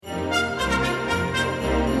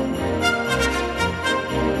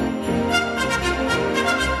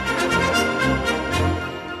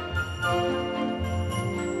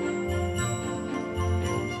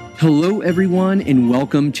Hello, everyone, and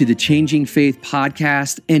welcome to the Changing Faith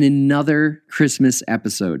podcast and another Christmas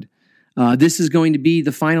episode. This is going to be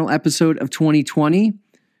the final episode of 2020,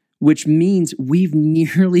 which means we've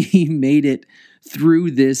nearly made it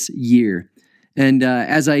through this year. And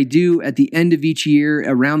as I do at the end of each year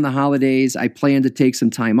around the holidays, I plan to take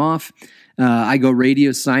some time off. I go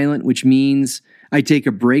radio silent, which means I take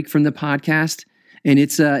a break from the podcast. And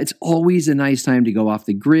it's always a nice time to go off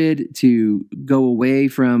the grid, to go away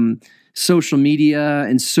from social media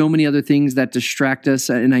and so many other things that distract us.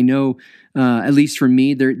 And I know, at least for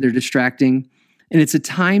me, they're distracting. And it's a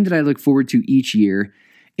time that I look forward to each year.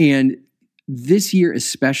 And this year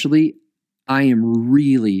especially, I am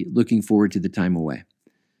really looking forward to the time away.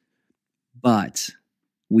 But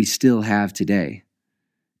we still have today,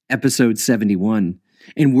 episode 71,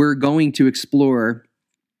 and we're going to explore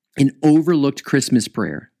an overlooked Christmas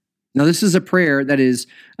prayer. Now, this is a prayer that is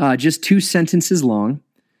just 2 sentences long.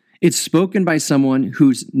 It's spoken by someone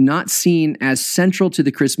who's not seen as central to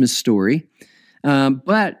the Christmas story.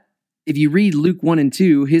 But if you read Luke 1 and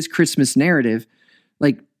 2, his Christmas narrative,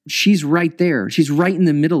 she's right there. She's right in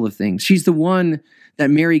the middle of things. She's the one that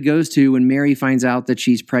Mary goes to when Mary finds out that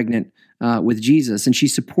she's pregnant with Jesus, and she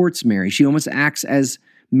supports Mary. She almost acts as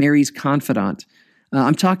Mary's confidant.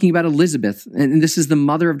 I'm talking about Elizabeth, and this is the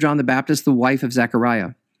mother of John the Baptist, the wife of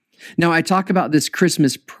Zechariah. Now, I talk about this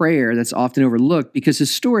Christmas prayer that's often overlooked because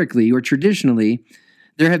historically or traditionally,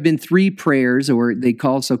 there have been 3 prayers, or they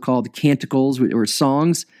call so-called canticles or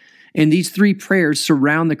songs, and these 3 prayers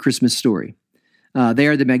surround the Christmas story. They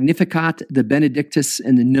are the Magnificat, the Benedictus,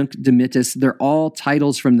 and the Nunc Dimittis. They're all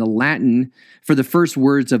titles from the Latin for the first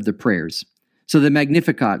words of the prayers. So the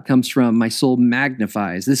Magnificat comes from "my soul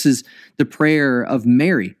magnifies." This is the prayer of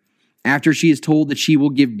Mary after she is told that she will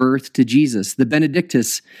give birth to Jesus. The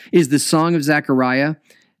Benedictus is the song of Zechariah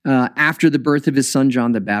after the birth of his son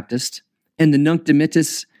John the Baptist. And the Nunc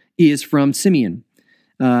Dimittis is from Simeon.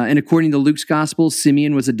 And according to Luke's gospel,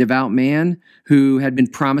 Simeon was a devout man who had been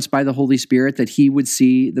promised by the Holy Spirit that he would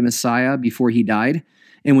see the Messiah before he died.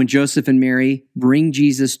 And when Joseph and Mary bring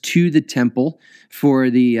Jesus to the temple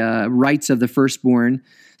for the rites of the firstborn,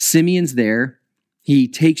 Simeon's there. He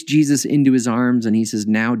takes Jesus into his arms and he says,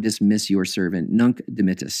 "Now dismiss your servant," Nunc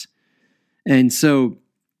Dimittis. And so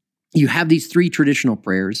you have these 3 traditional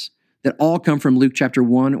prayers that all come from Luke chapter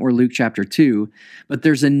 1 or Luke chapter 2. But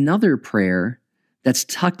there's another prayer that's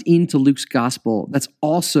tucked into Luke's gospel that's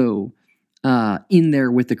also in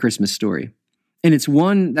there with the Christmas story. And it's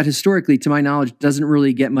one that historically, to my knowledge, doesn't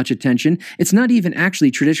really get much attention. It's not even actually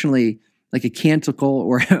traditionally like a canticle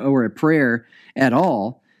or a prayer at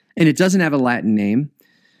all. And it doesn't have a Latin name.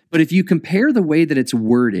 But if you compare the way that it's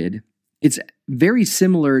worded, it's very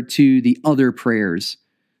similar to the other prayers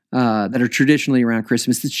that are traditionally around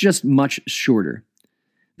Christmas. It's just much shorter.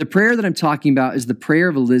 The prayer that I'm talking about is the prayer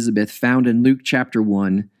of Elizabeth found in Luke chapter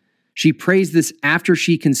 1. She prays this after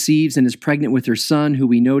she conceives and is pregnant with her son, who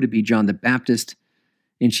we know to be John the Baptist.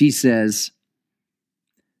 And she says,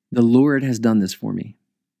 "The Lord has done this for me.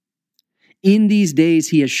 In these days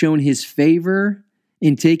he has shown his favor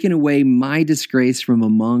and taken away my disgrace from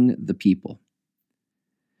among the people."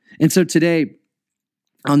 And so today,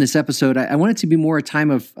 on this episode, I want it to be more a time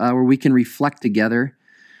of where we can reflect together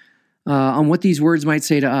on what these words might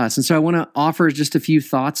say to us. And so I want to offer just a few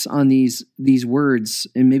thoughts on these words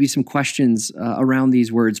and maybe some questions around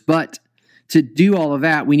these words. But to do all of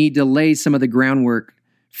that, we need to lay some of the groundwork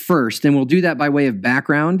first. And we'll do that by way of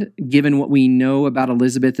background, given what we know about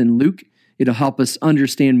Elizabeth and Luke. It'll help us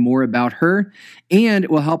understand more about her, and it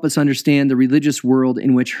will help us understand the religious world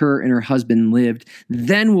in which her and her husband lived.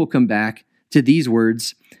 Then we'll come back to these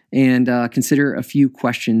words and consider a few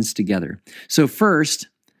questions together. So first,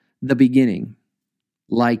 the beginning,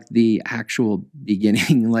 like the actual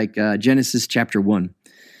beginning, like Genesis chapter 1.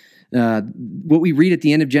 What we read at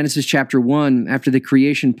the end of Genesis chapter 1, after the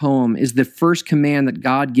creation poem, is the first command that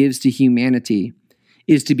God gives to humanity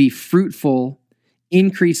is to be fruitful,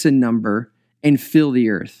 increase in number, and fill the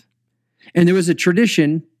earth. And there was a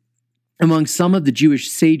tradition among some of the Jewish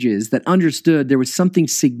sages that understood there was something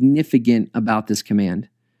significant about this command.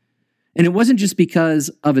 And it wasn't just because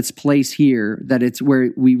of its place here that it's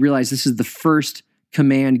where we realize this is the first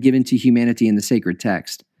command given to humanity in the sacred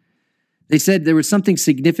text. They said there was something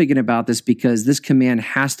significant about this because this command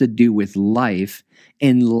has to do with life,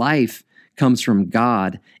 and life comes from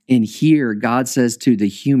God. And here God says to the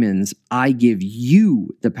humans, "I give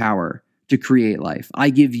you the power to create life. I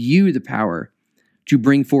give you the power to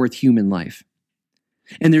bring forth human life."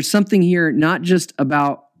 And there's something here not just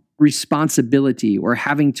about responsibility or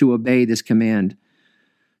having to obey this command,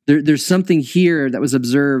 There's something here that was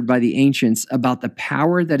observed by the ancients about the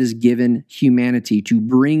power that is given humanity to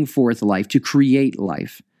bring forth life, to create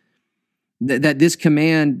life. That this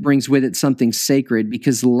command brings with it something sacred,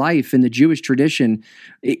 because life in the Jewish tradition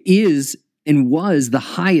is and was the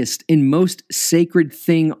highest and most sacred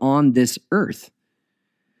thing on this earth.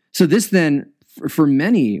 So this then, for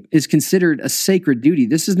many, is considered a sacred duty.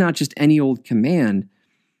 This is not just any old command.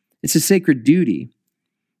 It's a sacred duty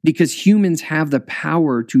because humans have the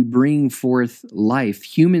power to bring forth life.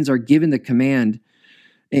 Humans are given the command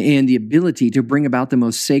and the ability to bring about the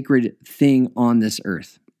most sacred thing on this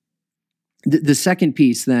earth. The second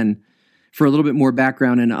piece then, for a little bit more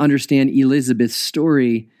background and to understand Elizabeth's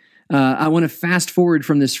story, I want to fast forward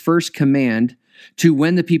from this first command to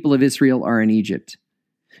when the people of Israel are in Egypt.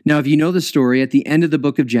 Now, if you know the story, at the end of the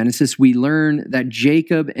book of Genesis, we learn that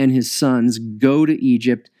Jacob and his sons go to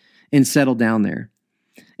Egypt and settle down there.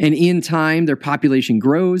 And in time, their population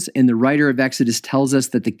grows, and the writer of Exodus tells us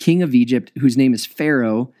that the king of Egypt, whose name is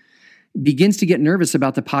Pharaoh, begins to get nervous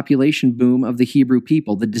about the population boom of the Hebrew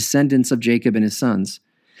people, the descendants of Jacob and his sons.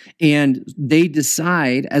 And they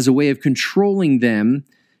decide, as a way of controlling them,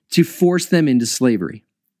 to force them into slavery.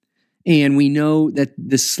 And we know that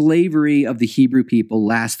the slavery of the Hebrew people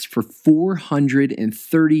lasts for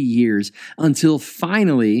 430 years until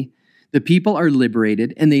finally the people are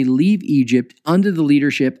liberated and they leave Egypt under the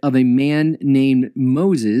leadership of a man named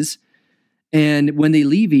Moses. And when they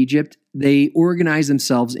leave Egypt, they organize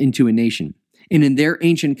themselves into a nation. And in their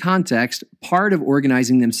ancient context, part of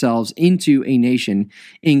organizing themselves into a nation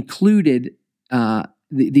included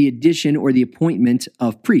the addition or the appointment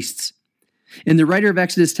of priests. And the writer of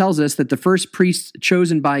Exodus tells us that the first priest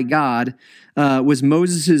chosen by God was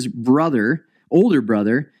Moses' older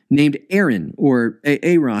brother, named Aaron, or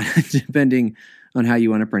Aaron, depending on how you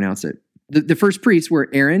want to pronounce it. The first priests were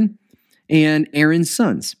Aaron and Aaron's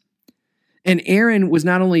sons. And Aaron was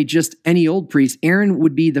not only just any old priest, Aaron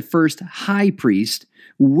would be the first high priest,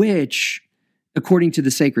 which, according to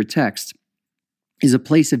the sacred text, is a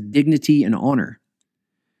place of dignity and honor.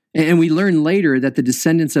 And we learn later that the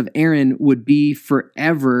descendants of Aaron would be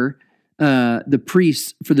forever the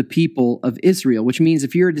priests for the people of Israel, which means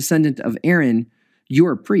if you're a descendant of Aaron,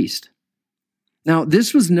 you're a priest. Now,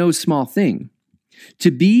 this was no small thing. To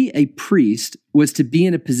be a priest was to be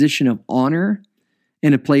in a position of honor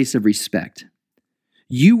and a place of respect.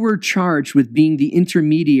 You were charged with being the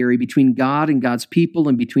intermediary between God and God's people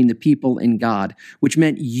and between the people and God, which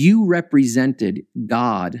meant you represented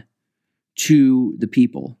God to the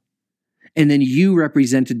people. And then you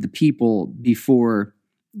represented the people before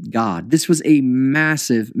God. This was a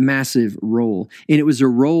massive, massive role. And it was a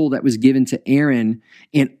role that was given to Aaron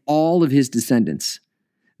and all of his descendants.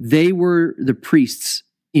 They were the priests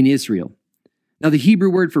in Israel. Now, the Hebrew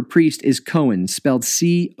word for priest is Cohen, spelled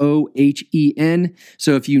C-O-H-E-N.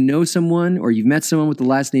 So if you know someone or you've met someone with the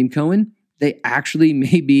last name Cohen, they actually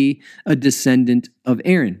may be a descendant of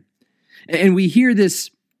Aaron. And we hear this,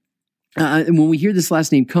 when we hear this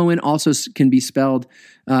last name Cohen, also can be spelled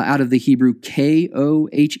out of the Hebrew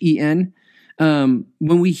K-O-H-E-N. When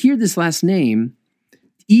we hear this last name,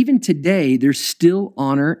 even today, there's still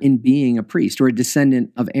honor in being a priest or a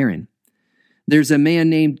descendant of Aaron. There's a man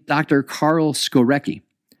named Dr. Karl Skorecki,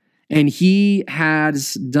 and he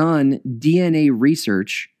has done DNA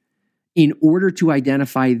research in order to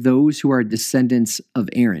identify those who are descendants of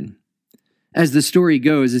Aaron. As the story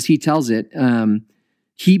goes, as he tells it,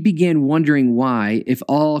 he began wondering why, if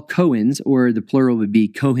all Cohens, or the plural would be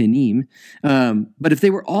Kohanim, but if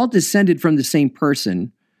they were all descended from the same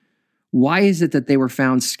person, why is it that they were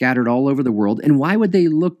found scattered all over the world, and why would they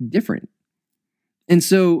look different? And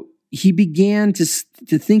so he began to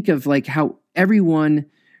think of like how everyone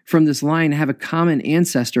from this line have a common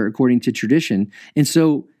ancestor according to tradition. And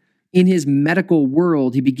so in his medical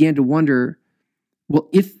world, he began to wonder, well,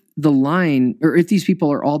 if the line, or if these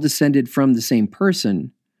people are all descended from the same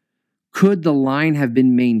person, could the line have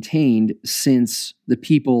been maintained since the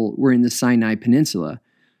people were in the Sinai Peninsula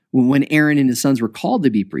when Aaron and his sons were called to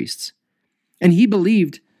be priests? And he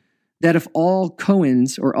believed that if all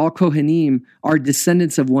Cohens or all Kohanim are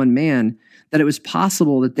descendants of one man, that it was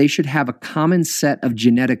possible that they should have a common set of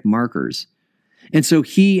genetic markers. And so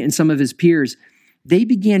he and some of his peers, they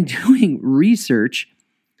began doing research,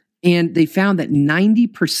 and they found that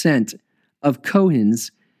 90% of Cohens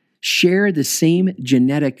share the same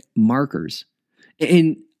genetic markers.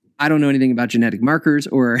 And I don't know anything about genetic markers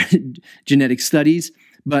or genetic studies,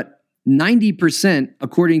 but 90%,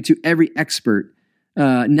 according to every expert,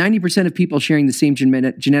 90% of people sharing the same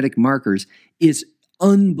genetic markers is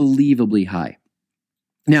unbelievably high.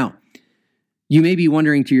 Now, you may be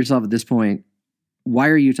wondering to yourself at this point, why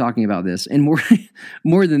are you talking about this? And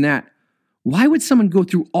more than that, why would someone go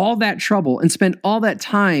through all that trouble and spend all that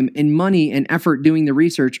time and money and effort doing the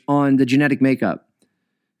research on the genetic makeup?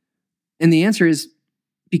 And the answer is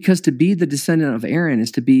because to be the descendant of Aaron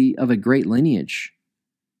is to be of a great lineage.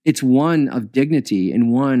 It's one of dignity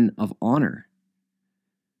and one of honor.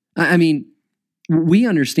 I mean, we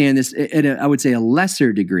understand this at I would say a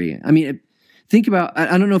lesser degree. I mean, think about,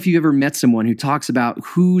 I don't know if you've ever met someone who talks about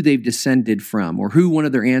who they've descended from or who one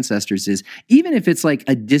of their ancestors is, even if it's like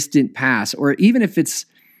a distant past, or even if it's,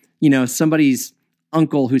 somebody's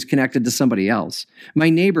uncle who's connected to somebody else. My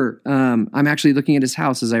neighbor, I'm actually looking at his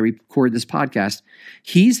house as I record this podcast.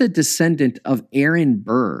 He's a descendant of Aaron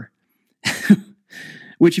Burr,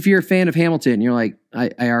 which if you're a fan of Hamilton, you're like, I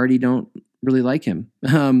already don't really like him.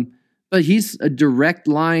 But he's a direct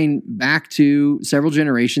line back to several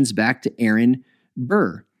generations back to Aaron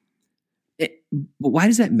Burr. But why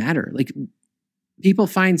does that matter? Like, people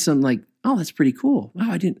find some like, oh, that's pretty cool.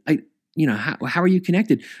 Wow, how are you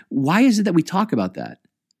connected? Why is it that we talk about that?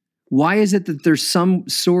 Why is it that there's some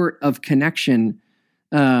sort of connection?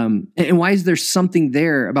 And why is there something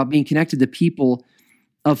there about being connected to people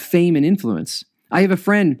of fame and influence? I have a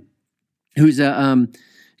friend who's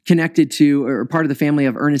connected to or part of the family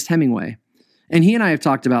of Ernest Hemingway. And he and I have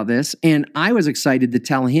talked about this, and I was excited to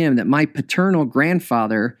tell him that my paternal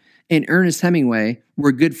grandfather and Ernest Hemingway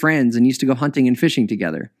were good friends and used to go hunting and fishing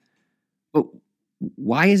together. But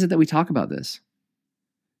why is it that we talk about this?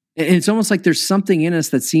 And it's almost like there's something in us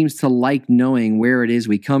that seems to like knowing where it is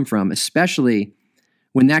we come from, especially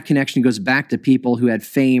when that connection goes back to people who had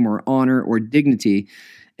fame or honor or dignity.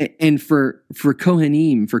 And for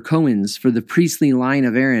Kohanim, for Cohens, for the priestly line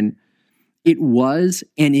of Aaron, it was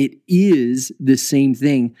and it is the same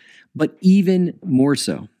thing, but even more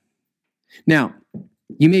so. Now,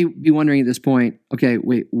 you may be wondering at this point, okay,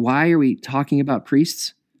 wait, why are we talking about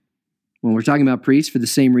priests? Well, we're talking about priests for the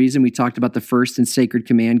same reason we talked about the first and sacred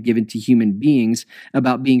command given to human beings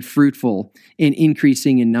about being fruitful and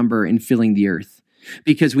increasing in number and filling the earth,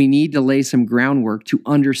 because we need to lay some groundwork to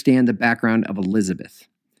understand the background of Elizabeth.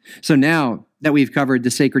 So now that we've covered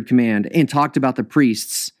the sacred command and talked about the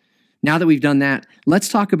priests, now that we've done that, let's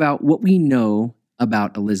talk about what we know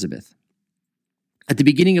about Elizabeth. At the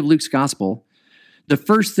beginning of Luke's gospel, the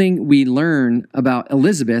first thing we learn about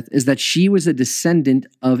Elizabeth is that she was a descendant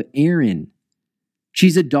of Aaron.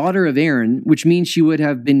 She's a daughter of Aaron, which means she would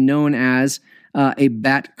have been known as a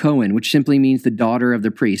Bat Cohen, which simply means the daughter of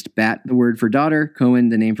the priest. Bat, the word for daughter, Cohen,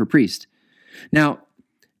 the name for priest. Now,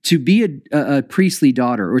 to be a priestly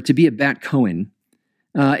daughter or to be a Bat Cohen,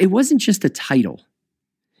 it wasn't just a title.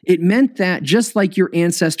 It meant that just like your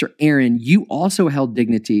ancestor Aaron, you also held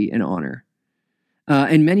dignity and honor.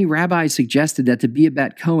 And many rabbis suggested that to be a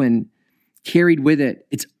Bat Cohen carried with it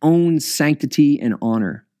its own sanctity and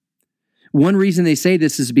honor. One reason they say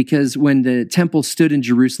this is because when the temple stood in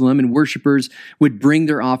Jerusalem and worshipers would bring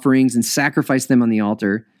their offerings and sacrifice them on the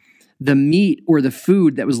altar, the meat or the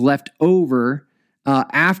food that was left over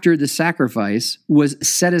after the sacrifice was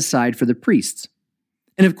set aside for the priests.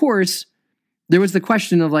 And of course, there was the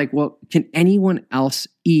question of like, well, can anyone else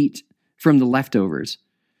eat from the leftovers?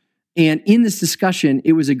 And in this discussion,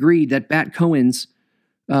 it was agreed that Bat Cohens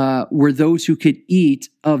were those who could eat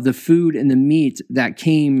of the food and the meat that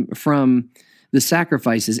came from the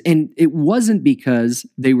sacrifices. And it wasn't because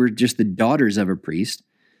they were just the daughters of a priest.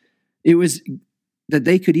 It was that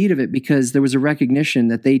they could eat of it because there was a recognition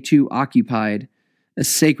that they too occupied a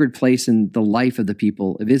sacred place in the life of the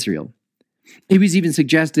people of Israel. It was even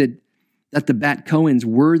suggested that the Bat Cohens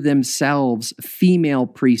were themselves female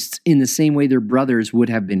priests in the same way their brothers would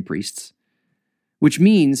have been priests, which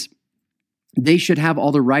means they should have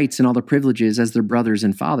all the rights and all the privileges as their brothers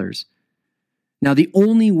and fathers. Now, the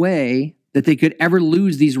only way that they could ever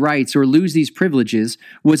lose these rights or lose these privileges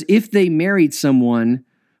was if they married someone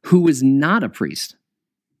who was not a priest.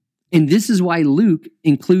 And this is why Luke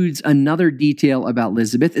includes another detail about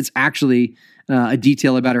Elizabeth. It's actually a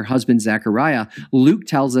detail about her husband, Zechariah. Luke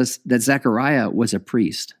tells us that Zechariah was a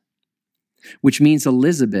priest, which means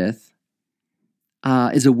Elizabeth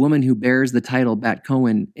is a woman who bears the title Bat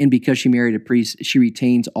Cohen, and because she married a priest, she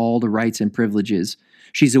retains all the rights and privileges.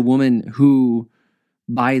 She's a woman who,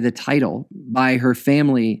 by the title, by her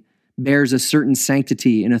family, bears a certain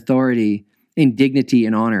sanctity and authority and dignity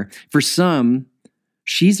and honor. For some,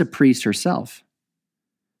 she's a priest herself.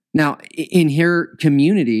 Now, in her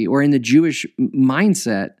community or in the Jewish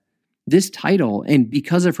mindset, this title, and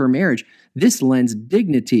because of her marriage, this lends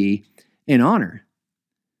dignity and honor.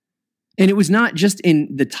 And it was not just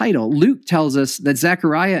in the title. Luke tells us that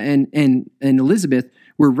Zechariah and Elizabeth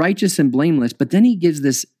were righteous and blameless, but then he gives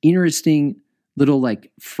this interesting little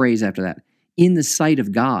like phrase after that, in the sight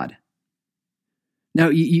of God. Now,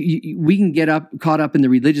 we can get caught up in the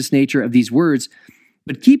religious nature of these words,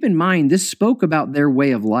 but keep in mind, this spoke about their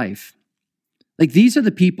way of life. Like, these are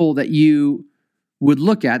the people that you would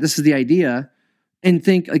look at, this is the idea, and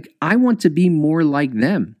think, like, I want to be more like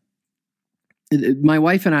them. My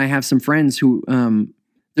wife and I have some friends who,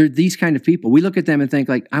 they're these kind of people. We look at them and think,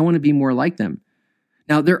 like, I want to be more like them.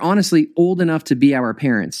 Now, they're honestly old enough to be our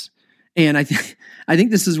parents. And I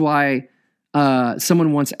think this is why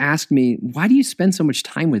someone once asked me, why do you spend so much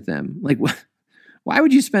time with them? Like, why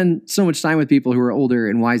would you spend so much time with people who are older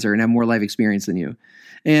and wiser and have more life experience than you?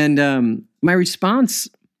 And my response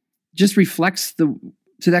just reflected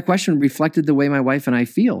the way my wife and I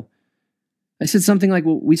feel. I said something like,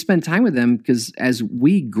 well, we spend time with them because as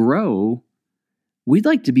we grow, we'd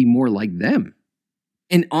like to be more like them.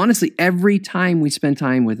 And honestly, every time we spend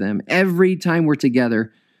time with them, every time we're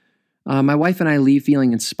together, my wife and I leave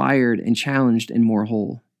feeling inspired and challenged and more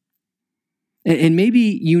whole. And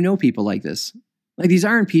maybe you know people like this. Like, these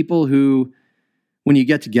aren't people who, when you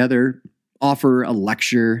get together, offer a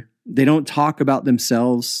lecture. They don't talk about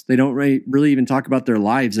themselves. They don't really even talk about their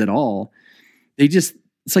lives at all.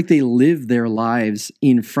 It's like they live their lives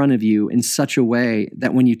in front of you in such a way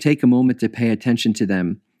that when you take a moment to pay attention to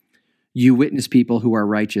them, you witness people who are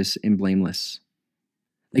righteous and blameless.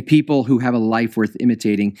 Like people who have a life worth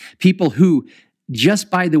imitating. People who,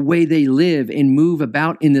 just by the way they live and move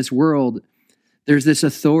about in this world, there's this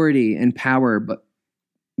authority and power, but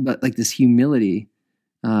like this humility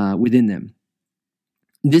within them.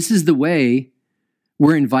 This is the way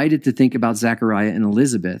we're invited to think about Zechariah and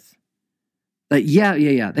Elizabeth. Like,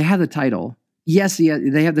 yeah, they have the title. Yes,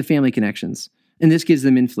 they have the family connections, and this gives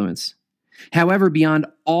them influence. However, beyond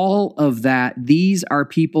all of that, these are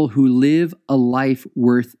people who live a life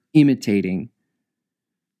worth imitating.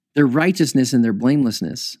 Their righteousness and their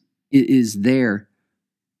blamelessness is there.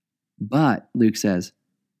 But, Luke says,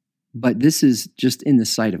 but this is just in the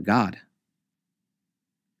sight of God.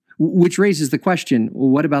 Which raises the question, well,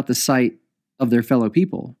 what about the sight of their fellow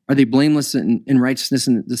people? Are they blameless in righteousness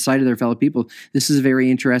in the sight of their fellow people? This is a very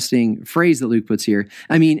interesting phrase that Luke puts here.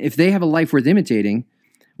 I mean, if they have a life worth imitating,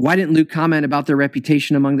 why didn't Luke comment about their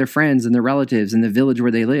reputation among their friends and their relatives in the village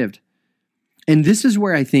where they lived? And this is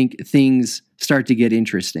where I think things start to get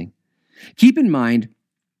interesting. Keep in mind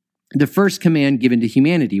the first command given to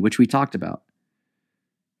humanity, which we talked about,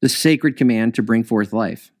 the sacred command to bring forth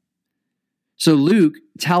life. So Luke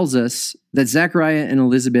tells us that Zechariah and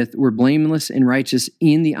Elizabeth were blameless and righteous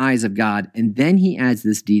in the eyes of God, and then he adds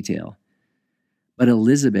this detail. But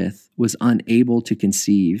Elizabeth was unable to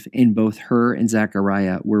conceive, and both her and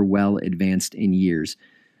Zechariah were well advanced in years.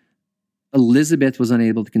 Elizabeth was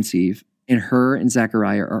unable to conceive, and her and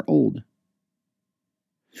Zechariah are old.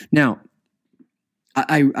 Now,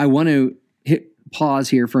 I want to pause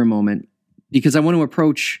here for a moment because I want to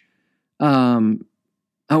approach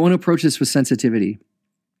this with sensitivity,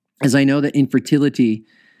 as I know that infertility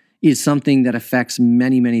is something that affects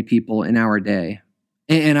many, many people in our day.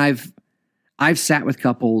 And I've sat with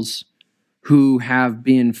couples who have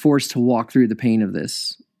been forced to walk through the pain of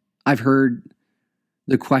this. I've heard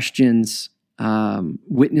the questions,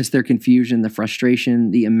 witnessed their confusion, the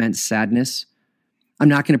frustration, the immense sadness. I'm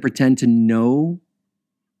not going to pretend to know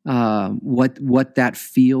what that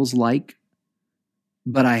feels like,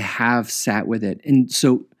 but I have sat with it. And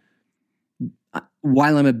so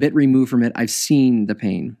while I'm a bit removed from it, I've seen the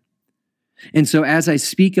pain. And so as I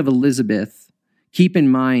speak of Elizabeth, keep in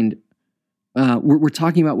mind, we're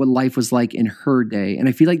talking about what life was like in her day. And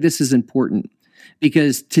I feel like this is important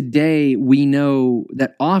because today we know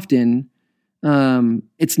that often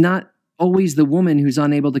it's not always the woman who's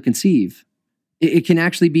unable to conceive. It can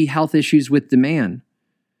actually be health issues with the man.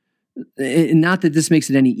 Not that this makes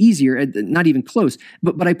it any easier, not even close,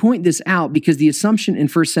 but I point this out because the assumption in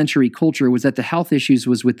first century culture was that the health issues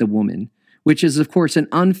was with the woman, which is, of course, an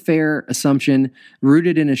unfair assumption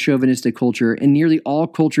rooted in a chauvinistic culture, and nearly all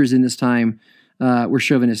cultures in this time were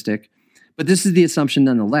chauvinistic. But this is the assumption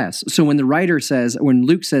nonetheless. So when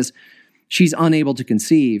Luke says she's unable to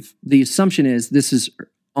conceive, the assumption is this is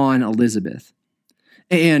on Elizabeth.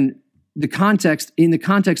 And in the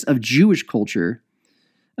context of Jewish culture,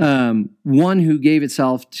 one who gave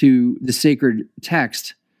itself to the sacred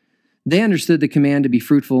text, they understood the command to be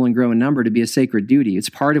fruitful and grow in number to be a sacred duty. It's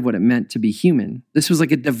part of what it meant to be human. This was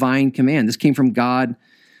like a divine command. This came from God,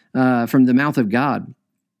 from the mouth of God.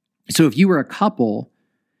 So if you were a couple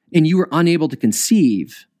and you were unable to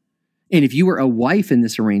conceive, and if you were a wife in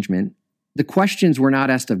this arrangement, the questions were not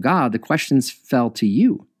asked of God. The questions fell to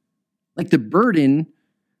you. Like the burden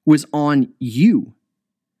was on you.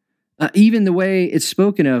 Even the way it's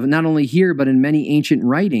spoken of, not only here, but in many ancient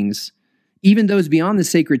writings, even those beyond the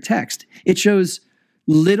sacred text, it shows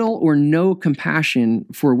little or no compassion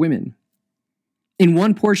for women. In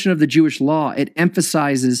one portion of the Jewish law, it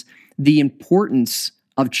emphasizes the importance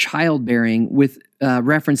of childbearing with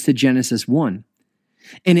reference to Genesis 1.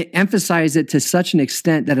 And it emphasized it to such an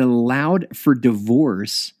extent that it allowed for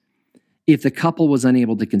divorce if the couple was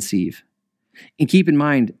unable to conceive. And keep in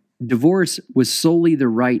mind, divorce was solely the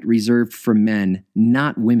right reserved for men,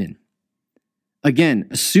 not women. Again,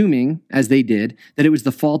 assuming, as they did, that it was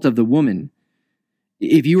the fault of the woman.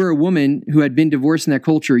 If you were a woman who had been divorced in that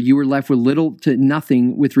culture, you were left with little to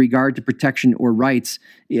nothing with regard to protection or rights,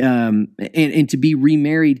 and to be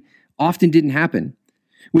remarried often didn't happen,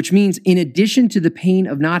 which means in addition to the pain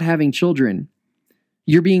of not having children,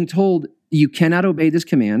 you're being told you cannot obey this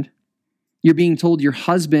command. You're being told your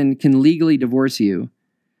husband can legally divorce you.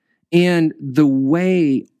 And the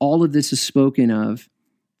way all of this is spoken of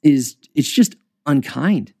it's just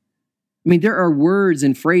unkind. I mean, there are words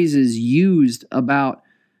and phrases used about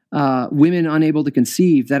women unable to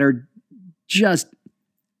conceive that are just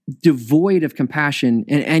devoid of compassion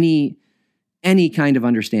and any kind of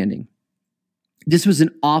understanding. This was an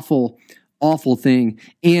awful, awful thing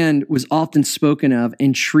and was often spoken of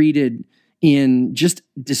and treated in just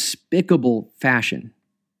despicable fashion.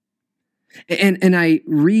 And I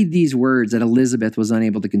read these words that Elizabeth was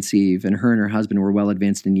unable to conceive and her husband were well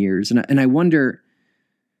advanced in years. And I wonder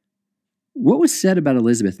what was said about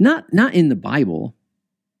Elizabeth, not in the Bible,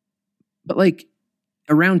 but like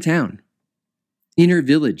around town, in her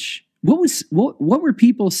village. What were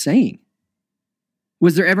people saying?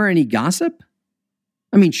 Was there ever any gossip?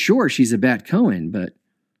 I mean, sure, she's a bad Cohen, but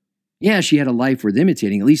yeah, she had a life worth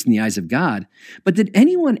imitating, at least in the eyes of God. But did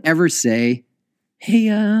anyone ever say, hey,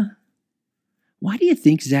 why do you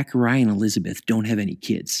think Zechariah and Elizabeth don't have any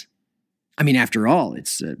kids? I mean, after all,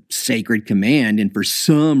 it's a sacred command, and for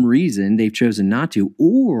some reason they've chosen not to.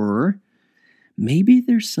 Or maybe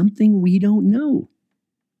there's something we don't know.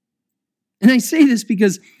 And I say this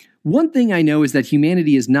because one thing I know is that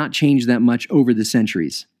humanity has not changed that much over the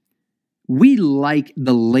centuries. We like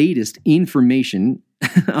the latest information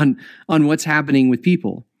on what's happening with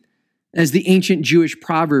people. As the ancient Jewish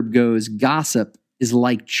proverb goes, gossip is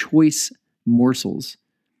like choice morsels.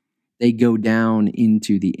 They go down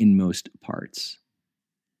into the inmost parts.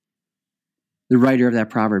 The writer of that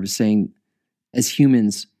proverb is saying, as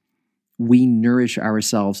humans, we nourish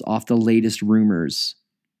ourselves off the latest rumors.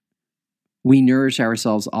 We nourish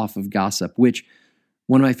ourselves off of gossip, which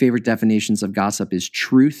one of my favorite definitions of gossip is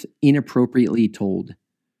truth inappropriately told.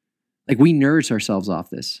 Like we nourish ourselves off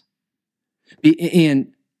this.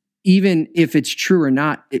 And even if it's true or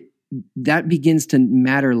not, that begins to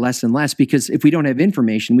matter less and less, because if we don't have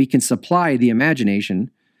information, we can supply the imagination.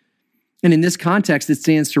 And in this context, it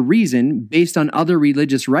stands to reason, based on other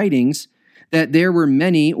religious writings, that there were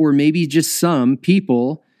many, or maybe just some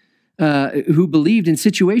people who believed in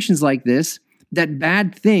situations like this, that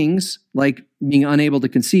bad things, like being unable to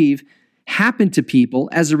conceive, happened to people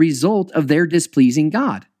as a result of their displeasing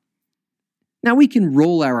God. Now, we can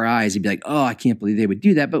roll our eyes and be like, oh, I can't believe they would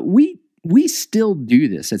do that, but we still do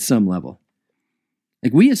this at some level.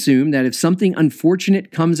 Like we assume that if something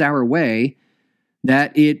unfortunate comes our way,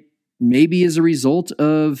 that it maybe is a result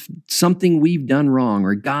of something we've done wrong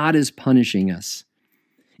or God is punishing us.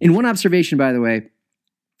 And one observation, by the way,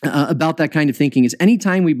 about that kind of thinking is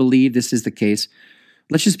anytime we believe this is the case,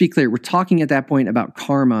 let's just be clear, we're talking at that point about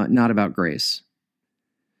karma, not about grace.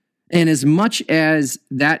 And as much as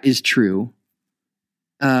that is true,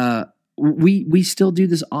 we still do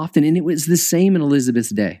this often, and it was the same in Elizabeth's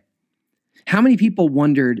day. How many people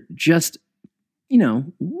wondered just,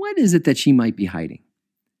 what is it that she might be hiding?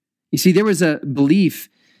 You see, there was a belief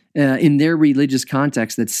in their religious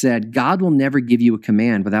context that said, God will never give you a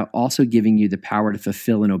command without also giving you the power to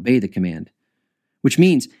fulfill and obey the command. Which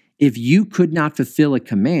means if you could not fulfill a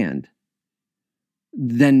command,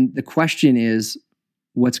 then the question is,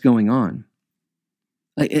 what's going on?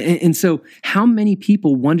 And so how many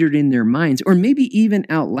people wondered in their minds, or maybe even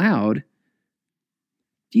out loud,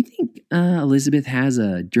 do you think Elizabeth has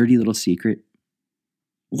a dirty little secret?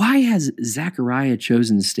 Why has Zechariah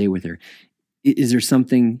chosen to stay with her? Is there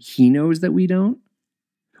something he knows that we don't?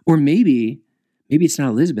 Or maybe it's not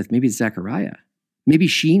Elizabeth, maybe it's Zechariah. Maybe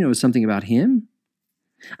she knows something about him.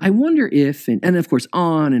 I wonder if, and of course,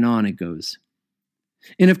 on and on it goes.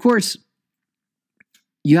 And of course,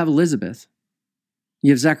 you have Elizabeth.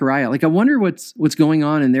 You have Zechariah. Like, I wonder what's going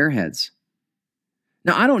on in their heads.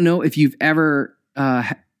 Now, I don't know if you've ever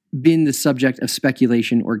been the subject of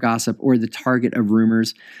speculation or gossip or the target of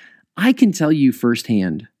rumors. I can tell you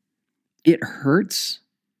firsthand it hurts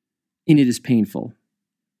and it is painful.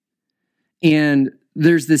 And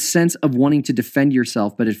there's this sense of wanting to defend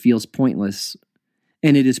yourself, but it feels pointless.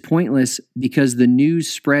 And it is pointless because the news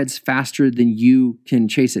spreads faster than you can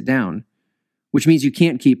chase it down, which means you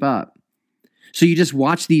can't keep up. So you just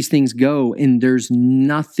watch these things go and there's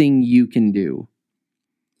nothing you can do.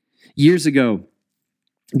 Years ago,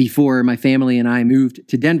 before my family and I moved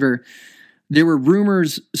to Denver, there were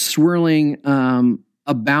rumors swirling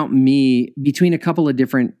about me between a couple of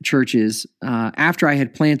different churches after I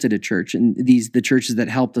had planted a church. And the churches that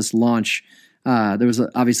helped us launch, there was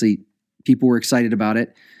obviously people were excited about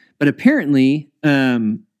it. But apparently,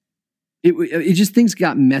 it just things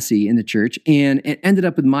got messy in the church. And it ended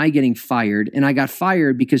up with my getting fired. And I got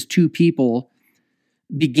fired because two people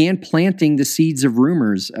began planting the seeds of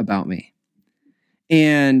rumors about me.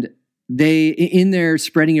 And they, in their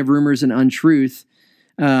spreading of rumors and untruth,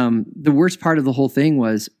 the worst part of the whole thing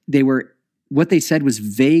was what they said was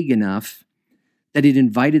vague enough that it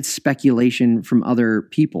invited speculation from other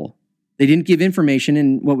people. They didn't give information,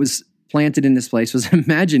 and what was planted in this place was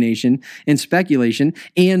imagination and speculation,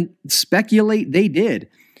 and speculate they did.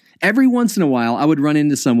 Every once in a while, I would run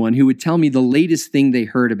into someone who would tell me the latest thing they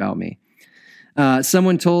heard about me.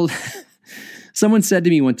 Someone said to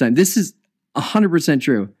me one time, this is 100%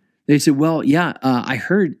 true. They said, well, yeah, I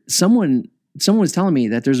heard someone was telling me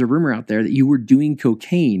that there's a rumor out there that you were doing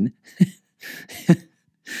cocaine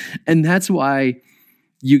and that's why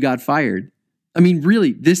you got fired. I mean,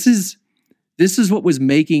 really, this is what was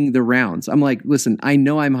making the rounds. I'm like, listen, I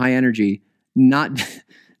know I'm high energy, not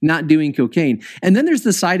doing cocaine. And then there's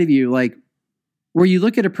the side of you like where you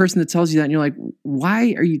look at a person that tells you that and you're like,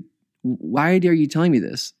 why are you telling me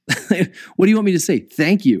this? What do you want me to say?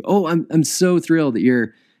 Thank you. Oh, I'm so thrilled that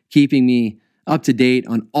you're keeping me up to date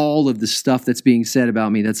on all of the stuff that's being said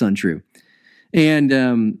about me that's untrue.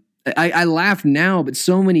 And I laugh now, but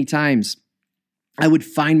so many times I would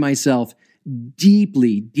find myself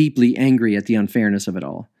deeply, deeply angry at the unfairness of it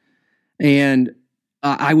all. And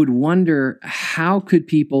I would wonder, how could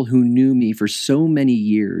people who knew me for so many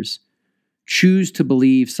years choose to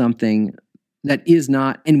believe something that is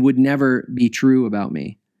not and would never be true about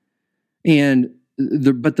me?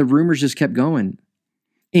 But the rumors just kept going.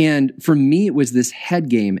 And for me, it was this head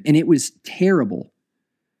game, and it was terrible.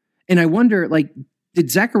 And I wonder, like, did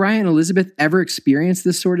Zechariah and Elizabeth ever experience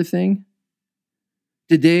this sort of thing?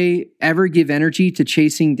 Did they ever give energy to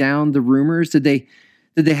chasing down the rumors? Did they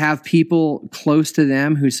have people close to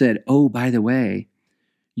them who said, oh, by the way,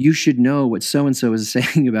 you should know what so-and-so is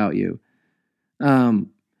saying about you?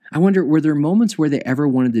 I wonder, were there moments where they ever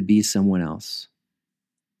wanted to be someone else?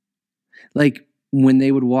 Like when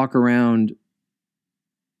they would walk around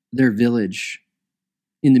their village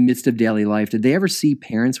in the midst of daily life, did they ever see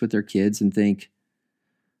parents with their kids and think,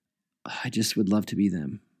 oh, I just would love to be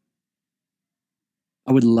them.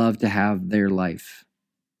 I would love to have their life.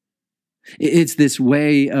 It's this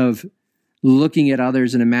way of looking at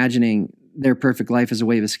others and imagining their perfect life as a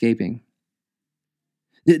way of escaping.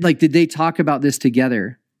 Like, did they talk about this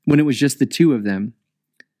together when it was just the two of them?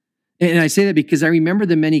 And I say that because I remember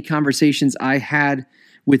the many conversations I had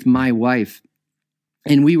with my wife.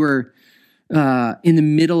 And we were in the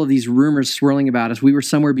middle of these rumors swirling about us. We were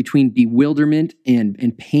somewhere between bewilderment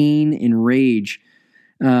and pain and rage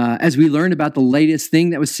as we learned about the latest thing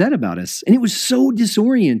that was said about us. And it was so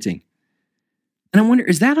disorienting. And I wonder,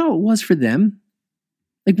 is that how it was for them?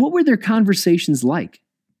 Like, what were their conversations like?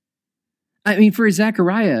 I mean, for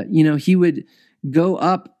Zechariah, he would go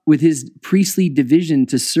up with his priestly division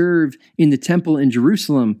to serve in the temple in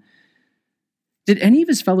Jerusalem. Did any of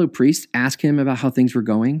his fellow priests ask him about how things were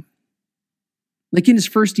going? Like in his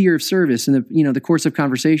first year of service, in the course of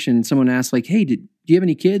conversation, someone asked, like, hey, do you have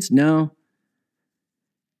any kids? No.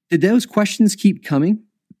 Did those questions keep coming?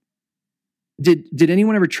 Did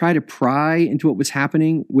anyone ever try to pry into what was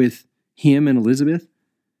happening with him and Elizabeth?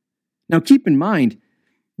 Now, keep in mind,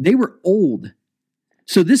 they were old.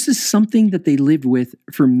 So this is something that they lived with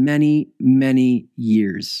for many, many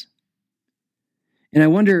years. And I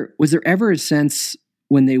wonder, was there ever a sense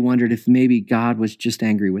when they wondered if maybe God was just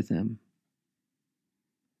angry with them?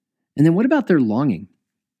 And then what about their longing?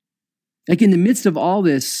 Like in the midst of all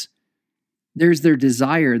this, there's their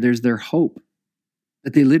desire, there's their hope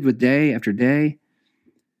that they lived with day after day.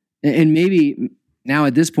 And maybe now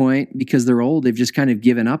at this point, because they're old, they've just kind of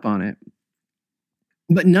given up on it.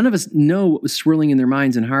 But none of us know what was swirling in their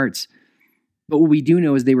minds and hearts. But what we do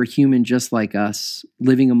know is they were human just like us,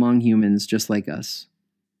 living among humans just like us.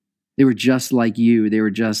 They were just like you. They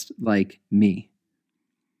were just like me.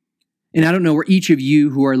 And I don't know where each of you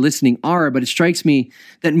who are listening are, but it strikes me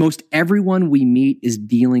that most everyone we meet is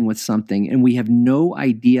dealing with something, and we have no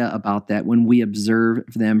idea about that when we observe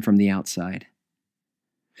them from the outside.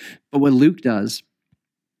 But what Luke does,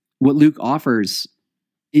 what Luke offers,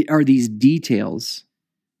 are these details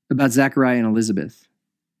about Zechariah and Elizabeth,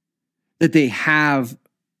 that they have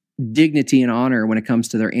dignity and honor when it comes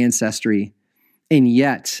to their ancestry, and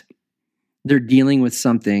yet they're dealing with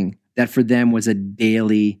something that for them was a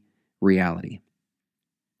daily reality.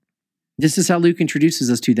 This is how Luke introduces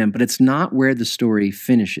us to them, but it's not where the story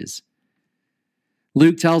finishes.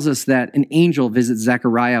 Luke tells us that an angel visits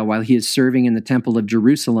Zechariah while he is serving in the temple of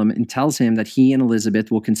Jerusalem and tells him that he and Elizabeth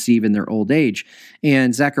will conceive in their old age.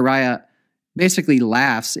 And Zechariah basically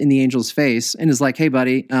laughs in the angel's face and is like, hey,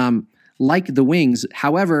 buddy, like the wings.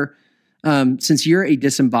 However, since you're a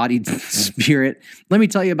disembodied spirit, let me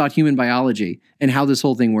tell you about human biology and how this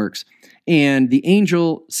whole thing works. And the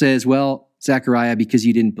angel says, well, Zechariah, because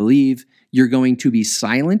you didn't believe, you're going to be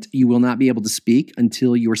silent. You will not be able to speak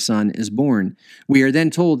until your son is born. We are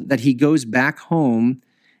then told that he goes back home,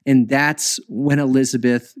 and that's when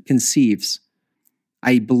Elizabeth conceives.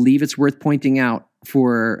 I believe it's worth pointing out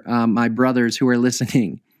for my brothers who are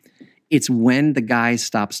listening. It's when the guy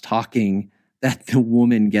stops talking that the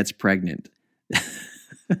woman gets pregnant.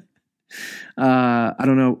 I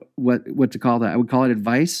don't know what to call that. I would call it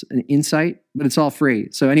advice, an insight, but it's all free.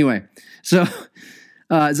 So anyway,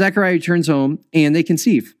 Zechariah returns home and they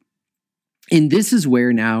conceive. And this is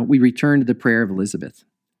where now we return to the prayer of Elizabeth.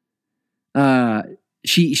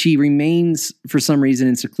 She remains for some reason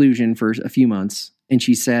in seclusion for a few months. And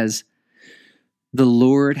she says, the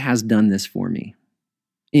Lord has done this for me.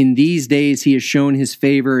 In these days, he has shown his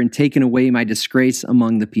favor and taken away my disgrace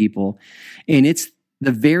among the people. And it's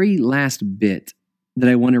the very last bit that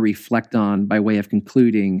I want to reflect on by way of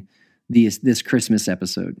concluding this Christmas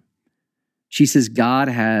episode. She says, God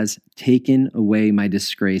has taken away my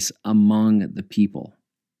disgrace among the people.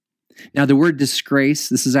 Now, the word disgrace,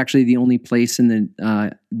 this is actually the only place in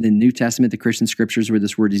the New Testament, the Christian scriptures, where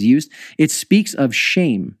this word is used. It speaks of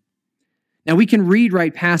shame. Now, we can read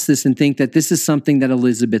right past this and think that this is something that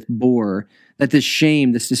Elizabeth bore, that this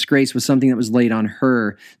shame, this disgrace was something that was laid on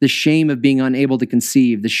her, the shame of being unable to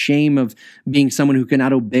conceive, the shame of being someone who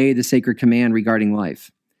cannot obey the sacred command regarding life.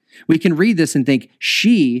 We can read this and think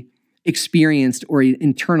she experienced or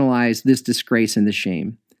internalized this disgrace and this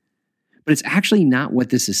shame. But it's actually not what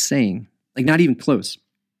this is saying, like not even close.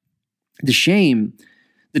 The shame,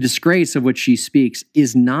 the disgrace of which she speaks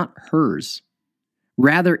is not hers.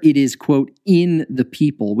 Rather, it is, quote, in the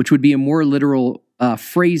people, which would be a more literal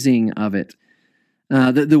phrasing of it.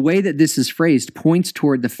 The way that this is phrased points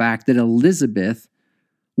toward the fact that Elizabeth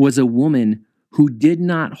was a woman who did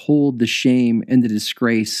not hold the shame and the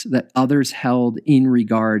disgrace that others held in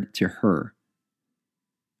regard to her.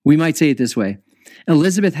 We might say it this way.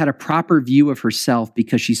 Elizabeth had a proper view of herself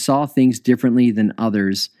because she saw things differently than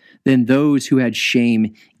others, than those who had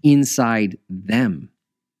shame inside them.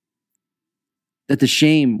 That the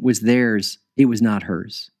shame was theirs, it was not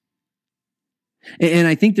hers. And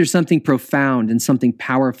I think there's something profound and something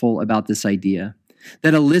powerful about this idea.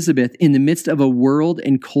 That Elizabeth, in the midst of a world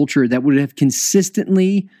and culture that would have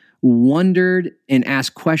consistently wondered and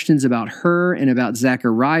asked questions about her and about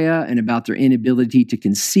Zechariah and about their inability to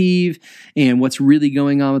conceive and what's really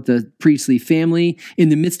going on with the priestly family, in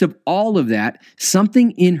the midst of all of that,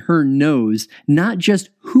 something in her knows not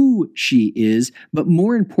just who she is, but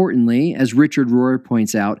more importantly, as Richard Rohr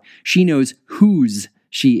points out, she knows whose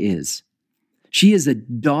she is. She is a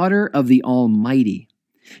daughter of the Almighty.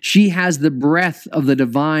 She has the breath of the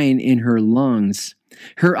divine in her lungs.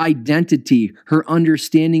 Her identity, her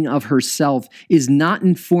understanding of herself is not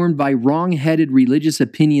informed by wrong-headed religious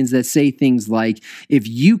opinions that say things like, if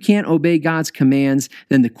you can't obey God's commands,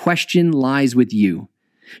 then the question lies with you.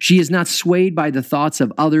 She is not swayed by the thoughts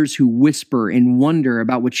of others who whisper and wonder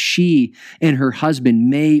about what she and her husband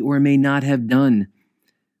may or may not have done,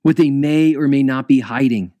 what they may or may not be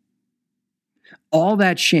hiding. All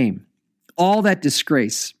that shame, all that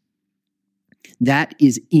disgrace, that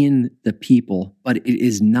is in the people, but it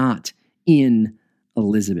is not in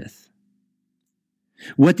Elizabeth.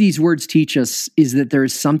 What these words teach us is that there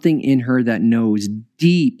is something in her that knows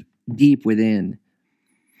deep, deep within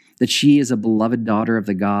that she is a beloved daughter of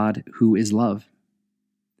the God who is love.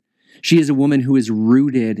 She is a woman who is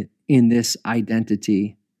rooted in this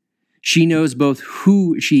identity. She knows both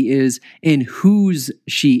who she is and whose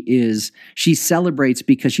she is. She celebrates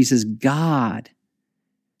because she says, God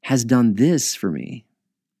has done this for me.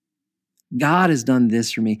 God has done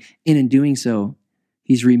this for me. And in doing so,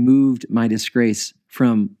 he's removed my disgrace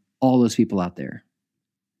from all those people out there.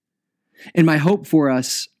 And my hope for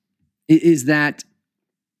us is that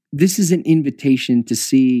this is an invitation to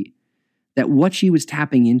see that what she was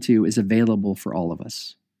tapping into is available for all of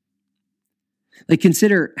us. Like,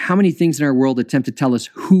 consider how many things in our world attempt to tell us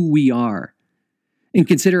who we are, and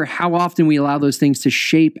consider how often we allow those things to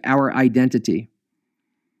shape our identity.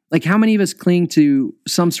 Like, how many of us cling to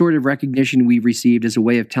some sort of recognition we've received as a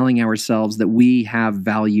way of telling ourselves that we have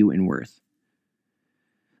value and worth?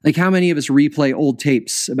 Like, how many of us replay old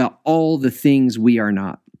tapes about all the things we are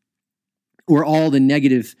not, or all the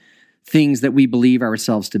negative things that we believe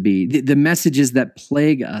ourselves to be, the messages that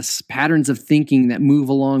plague us, patterns of thinking that move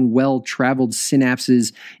along well-traveled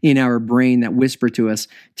synapses in our brain that whisper to us,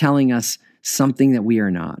 telling us something that we are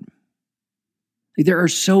not. There are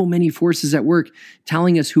so many forces at work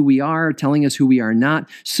telling us who we are, telling us who we are not.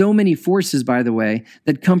 So many forces, by the way,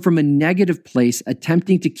 that come from a negative place,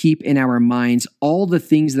 attempting to keep in our minds all the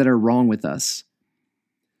things that are wrong with us.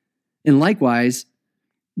 And likewise,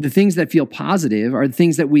 the things that feel positive are the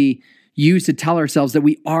things that we use to tell ourselves that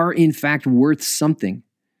we are, in fact, worth something.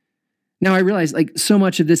 Now, I realize so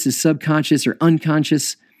much of this is subconscious or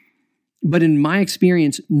unconscious, but in my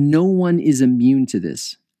experience, no one is immune to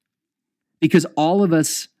this. Because all of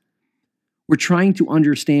us, we're trying to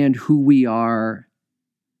understand who we are,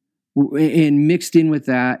 and mixed in with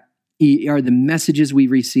that are the messages we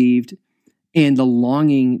received and the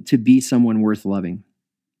longing to be someone worth loving,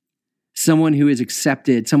 someone who is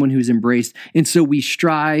accepted, someone who's embraced. And so we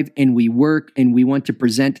strive and we work and we want to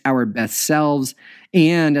present our best selves.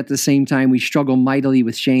 And at the same time, we struggle mightily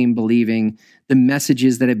with shame, believing the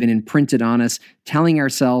messages that have been imprinted on us, telling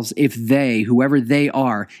ourselves if they, whoever they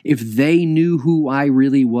are, if they knew who I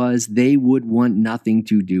really was, they would want nothing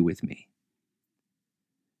to do with me.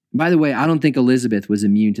 By the way, I don't think Elizabeth was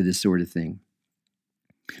immune to this sort of thing.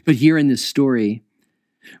 But here in this story,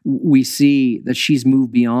 we see that she's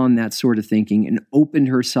moved beyond that sort of thinking and opened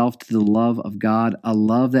herself to the love of God, a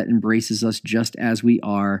love that embraces us just as we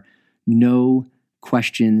are, no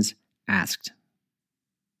questions asked.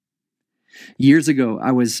 Years ago,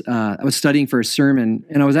 I was studying for a sermon,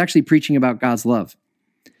 and I was actually preaching about God's love.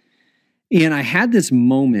 And I had this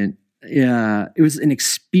moment. It was an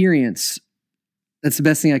experience. That's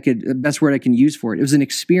the best word I can use for it. It was an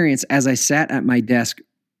experience as I sat at my desk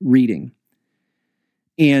reading.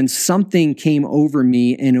 And something came over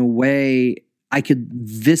me in a way I could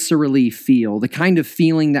viscerally feel, the kind of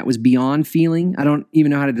feeling that was beyond feeling. I don't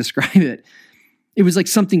even know how to describe it. It was like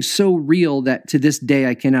something so real that to this day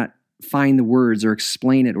I cannot find the words or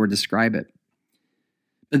explain it or describe it.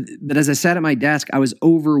 But as I sat at my desk, I was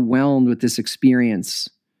overwhelmed with this experience.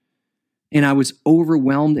 And I was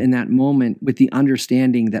overwhelmed in that moment with the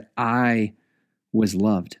understanding that I was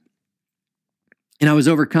loved. And I was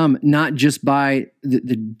overcome not just by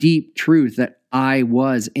the deep truth that I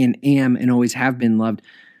was and am and always have been loved.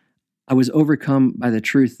 I was overcome by the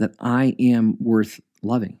truth that I am worth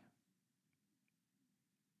loving.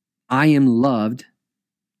 I am loved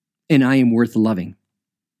and I am worth loving.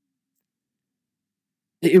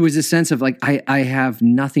 It was a sense of I have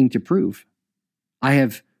nothing to prove. I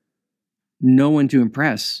have no one to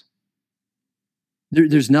impress.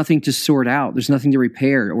 There's nothing to sort out. There's nothing to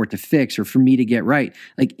repair or to fix or for me to get right.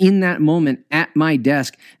 In that moment at my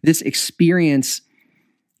desk, this experience,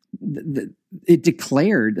 it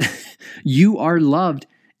declared, you are loved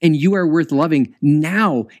and you are worth loving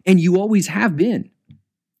now, and you always have been.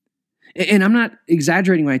 And I'm not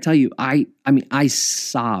exaggerating when I tell you, I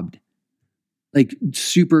sobbed.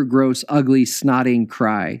 Super gross, ugly, snotting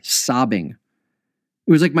cry, sobbing.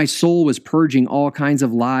 It was like my soul was purging all kinds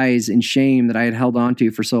of lies and shame that I had held on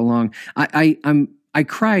to for so long. I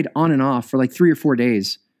cried on and off for 3 or 4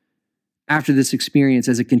 days after this experience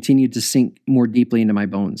as it continued to sink more deeply into my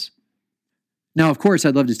bones. Now, of course,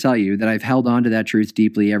 I'd love to tell you that I've held on to that truth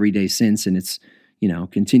deeply every day since, and it's,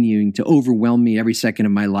 continuing to overwhelm me every second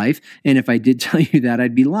of my life. And if I did tell you that,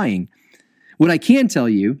 I'd be lying. What I can tell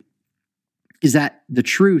you is that the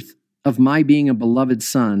truth of my being a beloved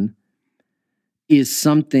son is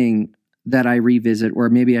something that I revisit, or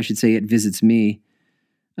maybe I should say it visits me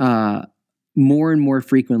more and more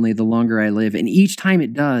frequently the longer I live. And each time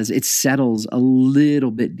it does, it settles a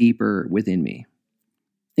little bit deeper within me.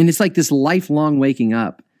 And it's like this lifelong waking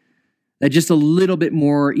up that just a little bit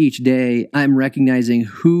more each day, I'm recognizing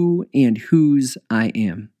who and whose I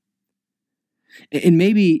am. And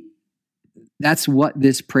maybe that's what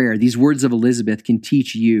this prayer, these words of Elizabeth, can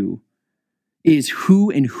teach you, is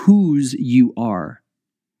who and whose you are.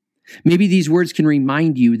 Maybe these words can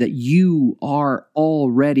remind you that you are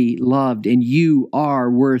already loved and you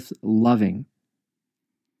are worth loving.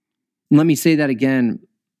 And let me say that again,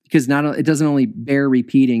 because it doesn't only bear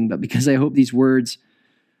repeating, but because I hope these words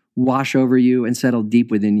wash over you and settle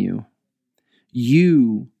deep within you.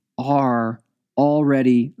 You are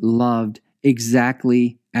already loved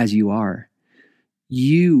exactly as you are.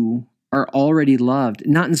 You are already loved,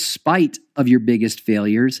 not in spite of your biggest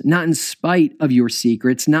failures, not in spite of your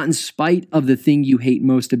secrets, not in spite of the thing you hate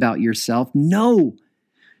most about yourself. No,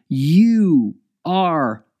 you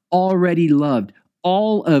are already loved,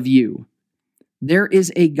 all of you. There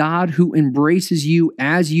is a God who embraces you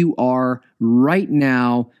as you are right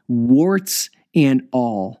now, warts and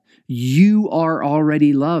all. You are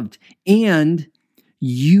already loved, and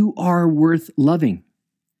you are worth loving.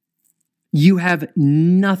 You have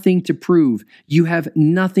nothing to prove. You have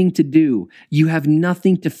nothing to do. You have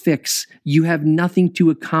nothing to fix. You have nothing to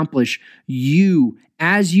accomplish. You,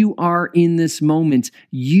 as you are in this moment,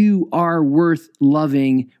 you are worth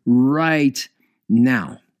loving right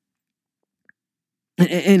now.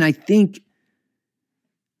 And I think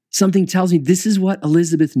something tells me this is what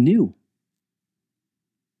Elizabeth knew.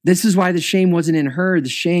 This is why the shame wasn't in her. The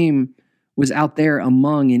shame was out there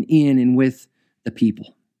among and in and with the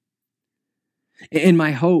people. And my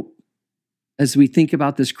hope as we think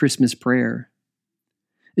about this Christmas prayer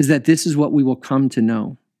is that this is what we will come to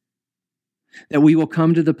know. That we will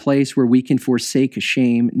come to the place where we can forsake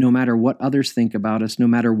shame no matter what others think about us, no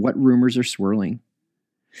matter what rumors are swirling.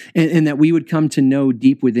 And that we would come to know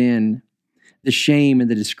deep within the shame and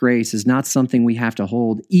the disgrace is not something we have to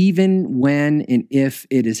hold, even when and if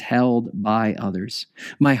it is held by others.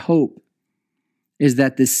 My hope is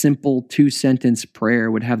that this simple 2-sentence prayer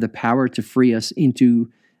would have the power to free us into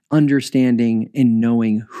understanding and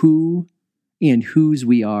knowing who and whose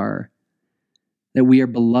we are, that we are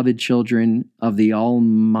beloved children of the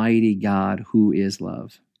Almighty God who is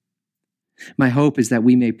love. My hope is that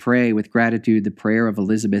we may pray with gratitude the prayer of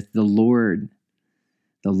Elizabeth, the Lord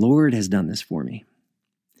has done this for me.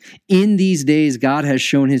 In these days, God has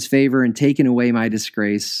shown his favor and taken away my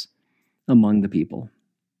disgrace among the people.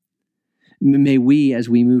 May we, as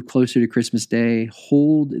we move closer to Christmas Day,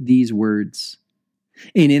 hold these words.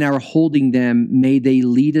 And in our holding them, may they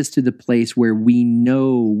lead us to the place where we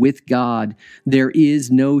know with God there is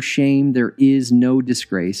no shame, there is no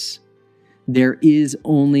disgrace. There is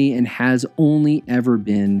only and has only ever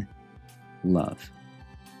been love.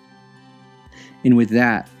 And with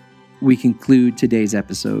that, we conclude today's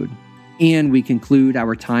episode, and we conclude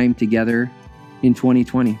our time together in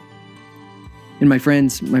 2020. And my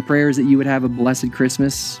friends, my prayer is that you would have a blessed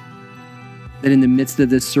Christmas, that in the midst of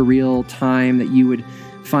this surreal time, that you would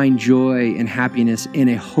find joy and happiness in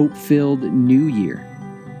a hope-filled new year.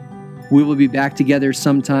 We will be back together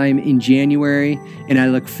sometime in January, and I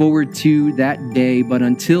look forward to that day. But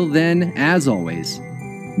until then, as always,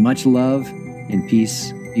 much love and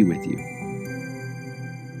peace be with you.